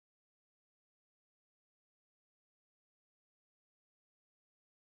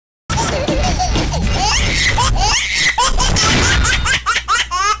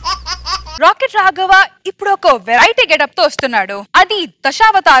Rocket Raghava ఇప్పుడు ఒక variety getup తో వస్తున్నాడు. అది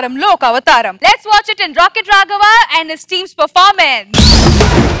దశావతారంలో ఒక అవతారం. Let's watch it in rocket Raghava and his teams performance.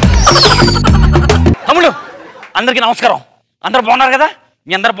 తమ్ముడు అందరికీ నమస్కారం. అందరూ బాగున్నారు కదా?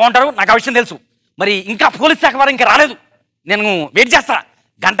 మీ అందరూ బాగుంటారు, నాకు ఆ విషయం తెలుసు. మరి ఇంకా పోలీస్ శాఖ వారు ఇంకా రాలేదు. నేను వెయిట్ చేస్తా.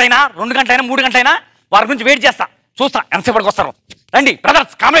 గంటైనా 2 గంటలైనా 3 గంటలైనా వారి గురించి వెయిట్ చేస్తా. చూస్తా ఎంతసేపటికి వస్తారు. రండి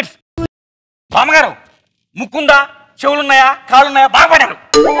బ్రదర్స్, కామ్రేడ్స్. బామ్మగారు ముక్కుందా, చెవులున్నాయా, కాళ్ళున్నాయా? బాగా పడారు.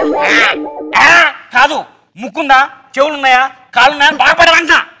 కాదు, ముక్కుందా, చెవులున్నాయా, కాళ్ళున్నాయా? బాగా పడారు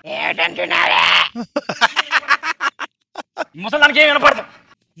అంట. ముసలానికి ఏమి వినపడదు.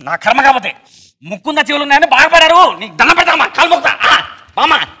 నా కర్మ కాకపోతే ముక్కుందా, చెవులున్నాయని బాగా పడారు. నీకు దండం పెడతామా, కాళ్ళు మొక్కుతా.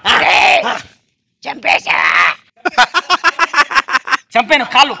 బామ్మ చంపేశా, చంపాను.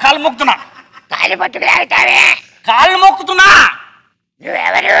 కాళ్ళు మొక్కుతున్నా. కాళ్ళు పట్టుకు లాగుతావే. కాళ్ళు మొక్కుతున్నా.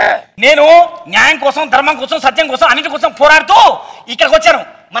 నువ్వెవరు? నేను న్యాయం కోసం, ధర్మం కోసం, సత్యం కోసం, అన్నిటి కోసం పోరాడుతూ ఇక్కడికి వచ్చాను.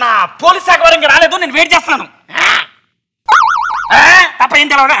 మన పోలీస్ శాఖ వారు ఇంకా రాలేదు. నేను వెయిట్ చేస్తున్నాను. తప్ప ఏం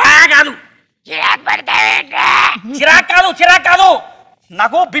తెలవదు. కాదు, చిరాక్ కాదు.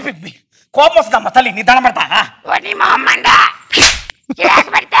 నాకు బీపీ కోపం వస్తుందమ్మా. తల్లి నీ దండం పెడతా.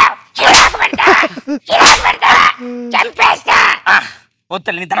 చంపేస్తా. వద్దు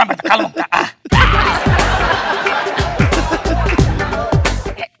తల్లి, నీ దండం పెడతా. కాలు మొక్తా.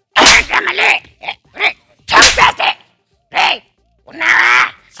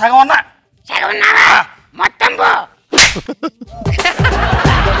 సగం ఉన్నావా? మొత్తం పో.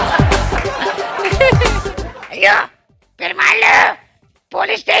 అయ్యో పెరుమాళ్ళు,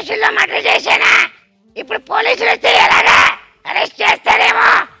 పోలీస్ స్టేషన్ లో మర్డర్ చేశానా? ఇప్పుడు పోలీసులు వస్తే ఎలాగా అరెస్ట్ చేస్తారేమో.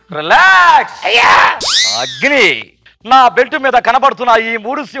 రిలాక్స్. అయ్యో అగ్ని, నా బెల్ట్ మీద కనబడుతున్న ఈ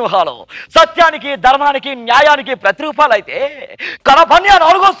 3 సింహాలు సత్యానికి, ధర్మానికి, న్యాయానికి ప్రతిరూపాలైతే కనపన్య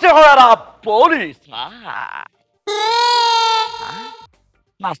 4వ సింహారా పోలీస్.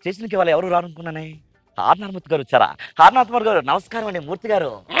 నా స్టేషన్కి వాళ్ళు ఎవరు రానుకున్నానే? హార్నాథ్ గారు వచ్చారా? హార్నాథ్ గారు నమస్కారం అండి. మూర్తి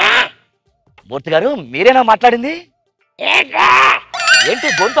గారు మీరేనా మాట్లాడింది? ఏంటి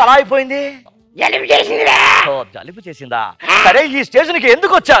గొంతు అలా అయిపోయింది? జలుబు చేసిందిరా. జలుబు చేసిందా? సరే, ఈ స్టేషన్కి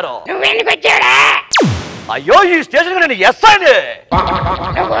ఎందుకు వచ్చారు? నువ్వెందుకు వచ్చావురా? అయ్యో, ఈ స్టేషన్కి నేను ఎస్ఐని.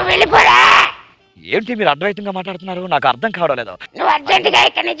 నువ్వు వెళ్ళిపోరా. ఏంటి మీరు అడ్వైతంగా మాట్లాడుతున్నారు? నాకు అర్థం కావడం లేదు. నువ్వు అర్జెంటుగా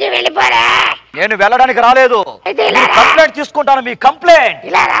ఇక్కడి నుంచి వెళ్ళిపోరా. నేను వెళ్ళడానికి రాలేదు. కంప్లైంట్ తీసుకుంటాను. మీ కంప్లైంట్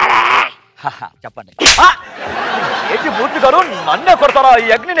ఇలా రారా. చెప్పండి. ఏంటి మూర్తి గారు నన్నే కొడతారా? ఈ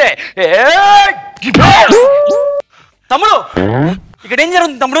అగ్నినే. తమ్ముడు ఇక్కడ ఏం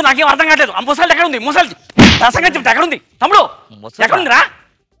జరుగుతుంది తమ్ముడు? నాకేం అర్థం కావట్లేదు. ఆ ముసలి ఎక్కడ ఉంది? ముసలి సంగతి చెప్తే ఎక్కడ ఉంది తమ్ముడు? ఎక్కడుందిరా?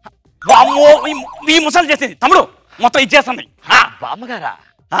 ఈ ముసలి చేసేది తమ్ముడు మొత్తం ఇచ్చేస్తుంది. బామ్మగారా?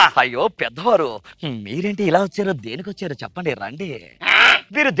 అయ్యో పెద్దవారు, మీరేంటి ఇలా వచ్చారో? దేనికి వచ్చారో చెప్పండి. రండి.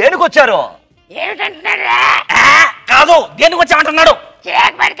 మీరు దేనికి వచ్చారు? ఏమిటంటున్నారా? కాదు, దేనికి వచ్చామంటున్నాడు.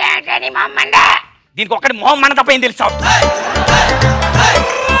 దీనికి ఒక్కటి మొహం మన తప్ప ఏం తెలుసా?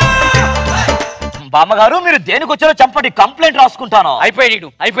 బామ్మగారు మీరు దేనికి వచ్చారో చెప్పండి. కంప్లైంట్ రాసుకుంటాను. అయిపోయాడు.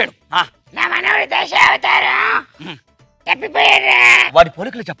 నా మనవడు దశావతారం తప్పిపోయారా? వాడి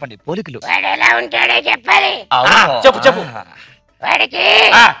పోలికలు చెప్పండి. పోలికలు వాడు ఎలా ఉంటాడో చెప్పాలి. చెప్పు. వాడికి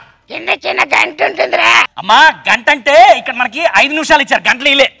కింద చిన్న గంట ఉంటుందిరా. అమ్మా, గంట అంటే ఇక్కడ మనకి 5 నిమిషాలు ఇచ్చారు. గంటలు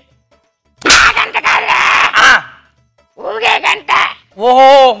ఇలే. గంట కాదురా, ఊగే గంట. ఓహో,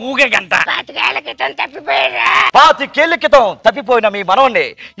 ఊగే గంట. 25 ఏళ్ల క్రితం తప్పిపోయారా? 25 ఏళ్ల క్రితం తప్పిపోయిన మీ మనవణ్ణి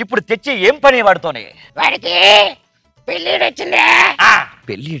ఇప్పుడు తెచ్చి ఏం పని వాడుతోనే? వాడికి పెళ్ళిడు వచ్చిందా?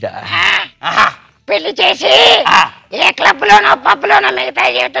 పెళ్ళిడా? పెళ్లి చేసి ఏ క్లబ్ లోనో పబ్ లోనో మిగతా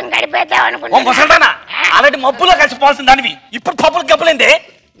జీవితం గడిపేద్దాం అనుకుంటున్నా. అలాంటి మబ్బులో కలిసిపోవాల్సిన దానివి ఇప్పుడు పబ్బులు గబ్బులేందే.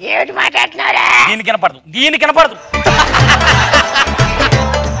 ఏమిటి మాట్లాడుతున్నారా? దీనికి కనపడదు.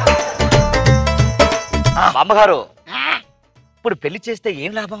 అమ్మగారు ఇప్పుడు పెళ్లి చేస్తే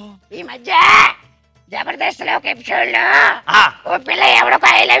ఏం లాభం? ఈ మధ్య జబర్దస్త్ లో ఒక ఎపిసోడ్ లో ఓ పిల్ల ఎవడొక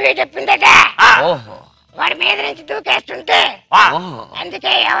ఐ లవ్ యూ చెప్పిందట. వాడి మీద నుంచి దూకేస్తుంటే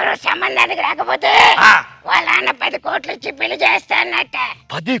అందుకే ఎవరో సంబంధానికి రాకపోతే వాళ్ళ నాన్న 10 కోట్లు ఇచ్చి పెళ్లి చేస్తా అన్నట్ట.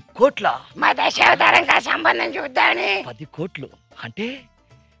 10 కోట్ల? మా దశావతారంగా సంబంధం చూద్దామని. 10 కోట్లు అంటే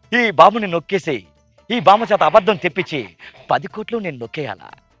ఈ బాబుని నొక్కేసి ఈ బామ్మ చేత అబద్ధం తెప్పించి 10 కోట్లు నేను నొక్కేయాలా?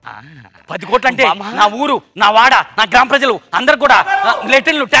 10 కోట్లు అంటే నా ఊరు, నా వాడ, నా గ్రామ ప్రజలు అందరు కూడా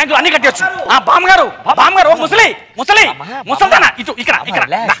లెటర్లు, ట్యాంకులు అన్ని కట్టచ్చు. బామ్మగారు ముసల్దానా ఇటు ఇక్కడ.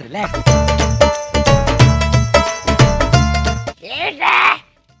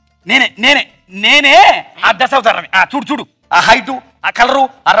 నేనే ఆ దశావతారాన్ని. చూడు ఆ హైటు, ఆ కలరు,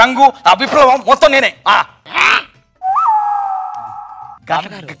 ఆ రంగు, ఆ విప్లవం మొత్తం నేనే.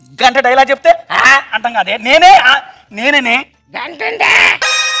 గంట డైలాగ్ చెప్తే అంటాం కాదే. నేనే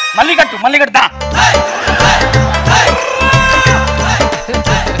మళ్ళీ కట్టు దా.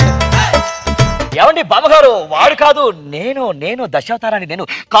 ఏమండి బామ్మగారు వాడు కాదు నేను దశావతారాన్ని నేను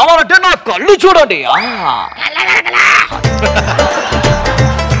కావాలంటే నా కళ్ళు చూడండి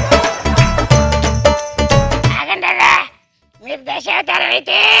మీరు దశావతారం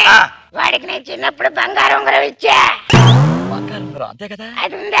అయితే వాడికి నేను చిన్నప్పుడు బంగారం ఉంగరం ఇచ్చా. బంగారం ఉంగరం అంతే కదా?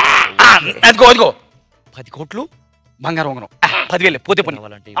 అది ఉందా? అదిగో 10 కోట్లు బంగారం ఉంగరం 10,000 పోతే పని.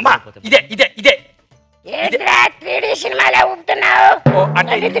 అమ్మా ఇదే ఇదే ఇదే ఏంట్రా 3D సినిమాలో ఊపుతున్నావు?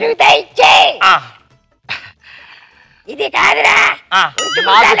 అంటే తిరుగుతా ఇచ్చే. ఇది కాదురా.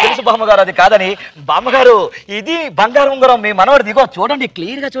 నాకు తెలుసు బామ్మగారు అది కాదని. బామ్మగారు ఇది బంగారం ఉంగరం మీ మనవాడు దిగో చూడండి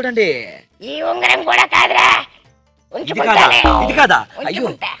క్లియర్ గా చూడండి. ఈ ఉంగరం కూడా కాదురా. ఇది కాదా? అయ్యో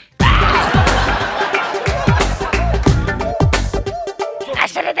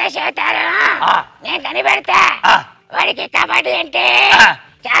అసలు దశావతారం నేను కనిపెడతా. వాడికి కబడ్డీ అంటే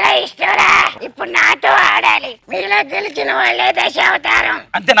చాలా ఇష్టంరా. ఇప్పుడు నాతో ఆడాలి. మీలో గెలిచిన వాళ్ళే దశావతారం.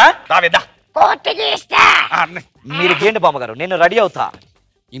 అంతేనా? రావేద్దా కోర్టుకి ఇస్తా. మీరు గేండి బామ్మగారు నేను రెడీ అవుతా.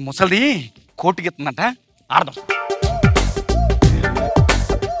 ఈ ముసలిది కోర్టుకి ఎత్తుందంట ఆడదాం.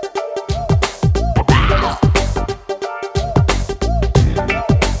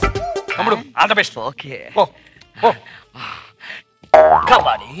 తమ్ముడు all the best. Okay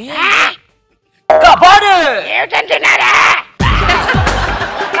kabaddi ఏమిటంటున్నారా?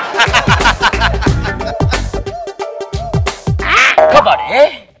 Kabaddi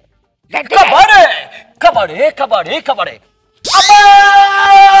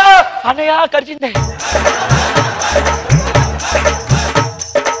అన్నయ్య ఖర్చింది.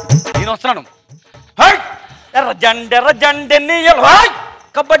 నేను వస్తున్నాను. ఎర్రజండె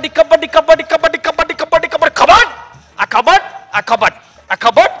కబడ్డీ కబడ్డీ కబడ్డీ కబడ్డీ కబడ్డీ కబడ్డీ కబడ్డీ కబడ్ ఆ కబడ్ ఆ కబడ్ ఆ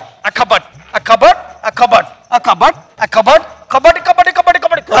కబడ్ ఆ కబడ్ ఆ కబడ్ ఆ కబడ్ ఆ కబడ్ ఆ కబడ్ కబడ్డీ కబడ్డీ కబడ్డీ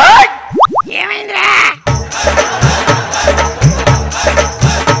కబడ్డీ. ఏమైందిరా?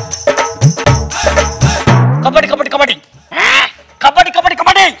 కబడ్డీ కబడ్డీ కబడ్డీ కబడ్డీ కబడ్డీ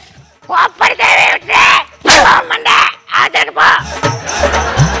కబడ్డీ.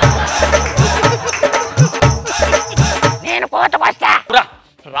 నేను కోతకొస్తా.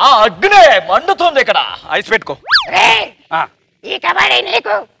 రా అగ్నే మండుతుంది ఇక్కడ. ఐస్ పెట్టుకో. ఈ కబడ్డీ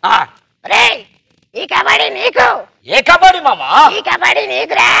నీకు. ఈ కబడ్డీ నీకు. ఏ కబడ్డీ మామా? ఈ కబడ్డీ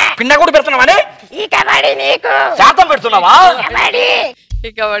నీకురా. పిండా కూడా పెడుతున్నావా? ఈ కబడ్డీ నీకు. శాతం పెడుతున్నావా? కబడ్డీ ఈ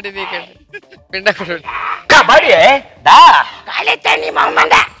కబడ్డీ నీకండి పిండ కబడ్డీ దా కాలెత్తండి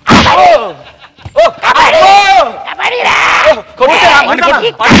మొహమ్మద.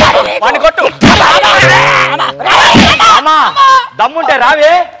 దమ్ముంటే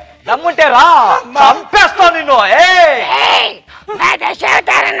రావే దమ్ముంటే రా చంపేస్తా నిన్ను. నా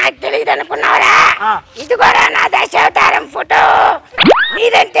దశావతారం నాకు తెలియదు అనుకున్నావురా? ఇది కూడా నా దశావతారం ఫోటో.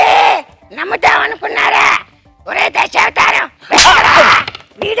 మీదంటే నమ్ముతామనుకున్నారా? ఒరే దశావతారం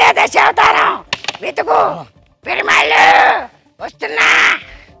వీడే దశావతారం. వెతుకు పెరుమాళ్ళు.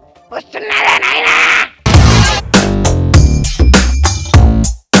 వస్తున్నారా నాయనా?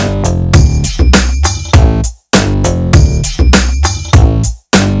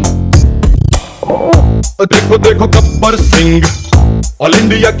 देखो देखो गब्बर सिंह ऑल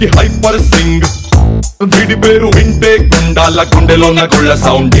इंडिया की हाइपर सिंग వీడి పేరు వింటే గుండాల గుండెలోన గుళ్ళ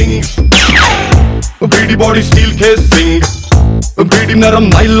సౌండింగ్ వీడి బాడీ స్టీల్ కేసింగ్ వీడి నరం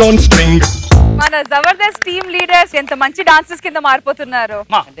నైలాన్ స్ట్రింగ్. మన జబర్దస్త్ టీమ్ లీడర్స్ ఎంత మంచి డాన్సర్స్ కింద మారిపోతున్నారు.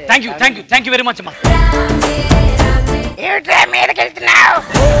 థ్యాంక్ యూ వెరీ మచ్ అమ్మా. ఏమిట్రా మీదకి వెళ్తున్నావు?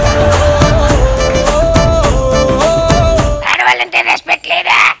 ఆడవాళ్ళంటే రెస్పెక్ట్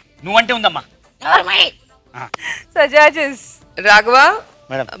లేదా? నువ్వంటే ఉందమ్మా. సో జడ్జెస్ రాఘవ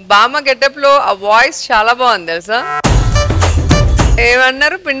బామ్మ గెటప్ లో ఆ వాయిస్ చాలా బాగుంది తెలుసా?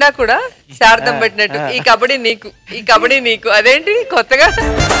 ఏమన్నారు? పిండా కూడా శారదం పెట్టినట్టు. ఈ కబడ్డీ నీకు, ఈ కబడ్డీ నీకు. అదేంటి కొత్తగా?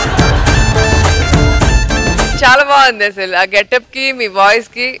 చాలా బాగుంది అసలు ఆ గెటప్ కి మీ వాయిస్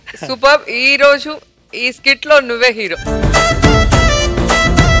కి. సూపర్. ఈ రోజు ఈ స్కిట్ లో నువ్వే హీరో.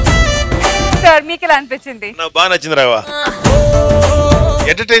 సార్ మీకు ఎలా అనిపించింది? నాకు బాగా నచ్చింది రాఘవ.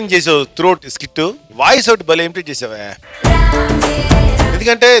 ఎంటర్టైన్ చేసావు త్రూఅవుట్ స్కిట్. వాయిస్ అవుట్ భలే ఇంప్లీట్ చేసావా?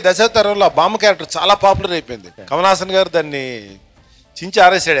 ఎందుకంటే దశావతారంలో ఆ బామ్మ క్యారెక్టర్ చాలా పాపులర్ అయిపోయింది. కమల్ హాసన్ గారు దాన్ని చించి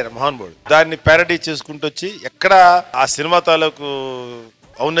ఆరేసాడు ఆయన మహానుభావుడు. దాన్ని ప్యారడీ చేసుకుంటూ వచ్చి ఎక్కడ ఆ సినిమా తాలూకు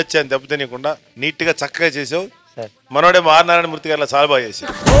ఔన్నత్యాన్ని దెబ్బతినకుండా నీట్ గా చక్కగా చేసావు. మనోడే నారాయణ మూర్తి గారు చాలా బాగా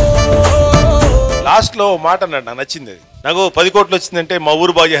చేశారు. లాస్ట్ లో మాట అన్నాడు, నాకు నచ్చింది. అది నాకు 10 కోట్లు వచ్చిందంటే మా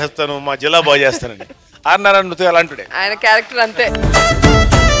ఊరు బాగా చేస్తాను, మా జిల్లా బాగా చేస్తానని. నారాయణ మూర్తి అలాంటిడే. ఆయన క్యారెక్టర్ అంతే.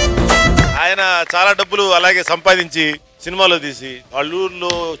 ఆయన చాలా డబ్బులు అలాగే సంపాదించి సినిమాలో తీసి వాళ్ళ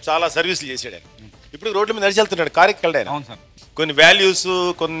ఊర్లో చాలా సర్వీసులు చేశాడు. ఆయన ఇప్పుడు రోడ్ల మీద నడిచి వెళ్తున్నాడు, కారెక్కి వెళ్ళాడు. ఆయన కొన్ని వాల్యూస్,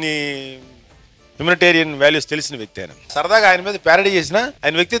 కొన్ని హ్యూమనిటేరియన్ వాల్యూస్ తెలిసిన వ్యక్తి ఆయన. సరదాగా ఆయన మీద ప్యారడీ చేసిన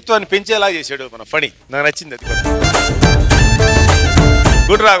ఆయన వ్యక్తిత్వాన్ని పెంచేలా చేశాడు మన ఫణి. నాకు నచ్చింది అది కూడా.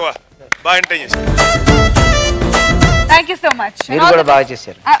 గుడ్ రాఘవ, బాగా ఎంటర్టైన్ చేశాడు. Thank you so much. మీరు కూడా బాగా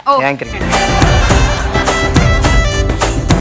చేశారు యాంకరింగ్.